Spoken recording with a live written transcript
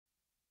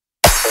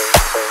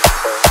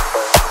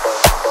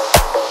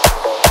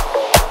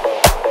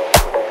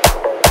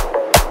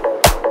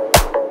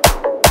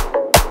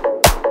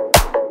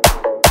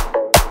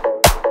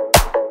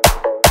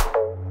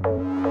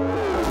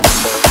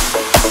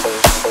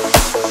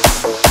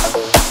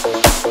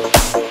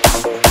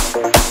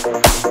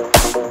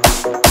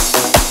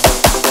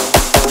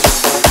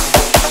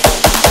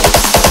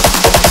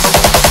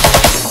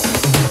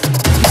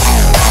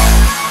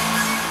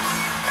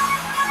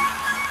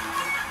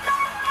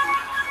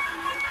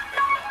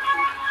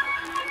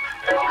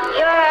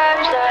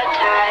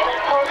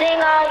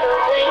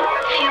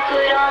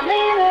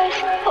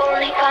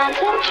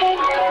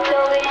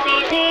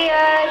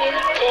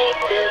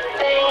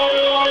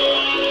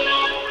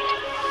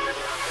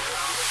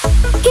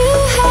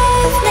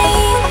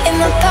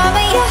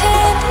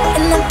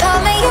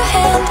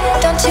hand,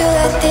 don't you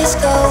let this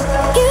go.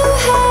 You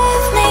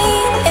have me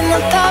in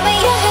the palm of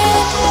your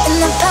hand, in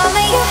the palm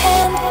of your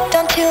hand,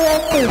 don't you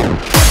let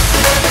go.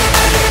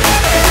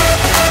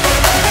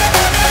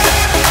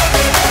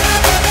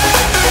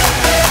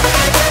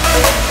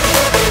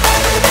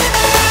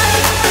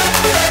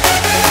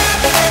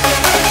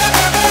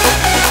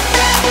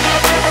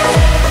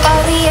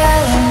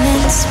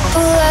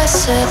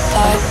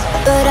 Apart,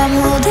 but I'm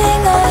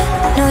holding on.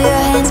 Know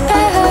your hands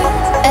by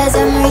heart as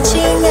I'm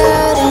reaching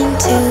out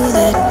into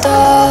the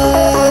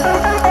dark.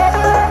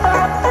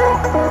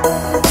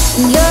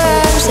 Your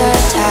arms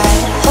are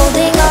tied,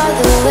 holding all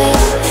the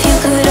weight. If you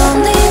could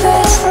only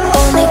rest,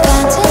 only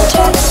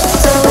concentrate,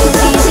 it's always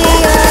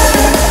easier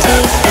to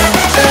take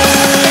the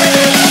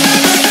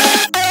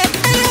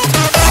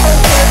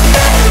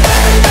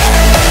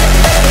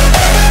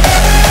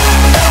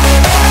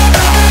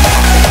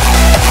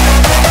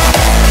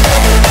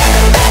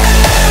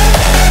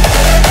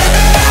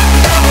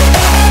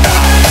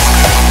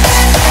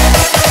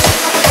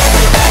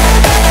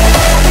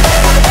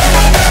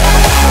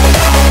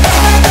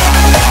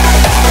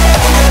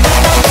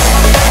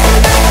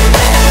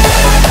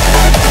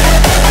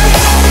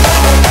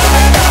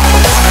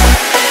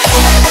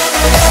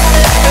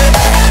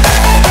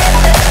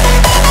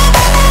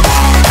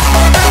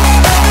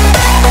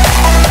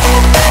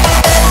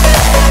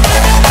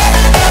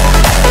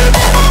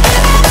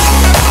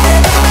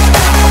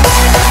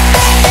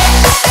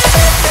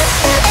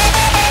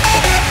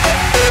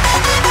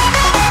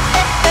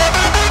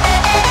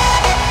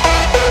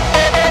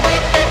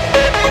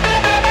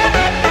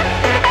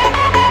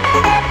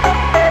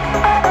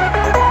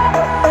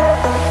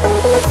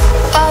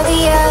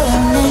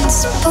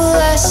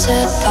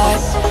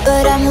apart,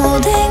 but I'm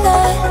holding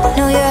on.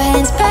 Know your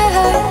hands by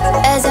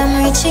heart as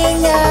I'm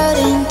reaching out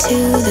into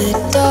the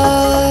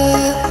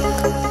dark.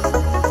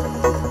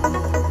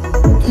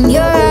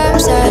 Your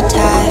arms are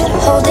tied,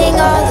 holding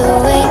all the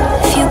weight.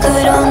 If you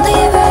could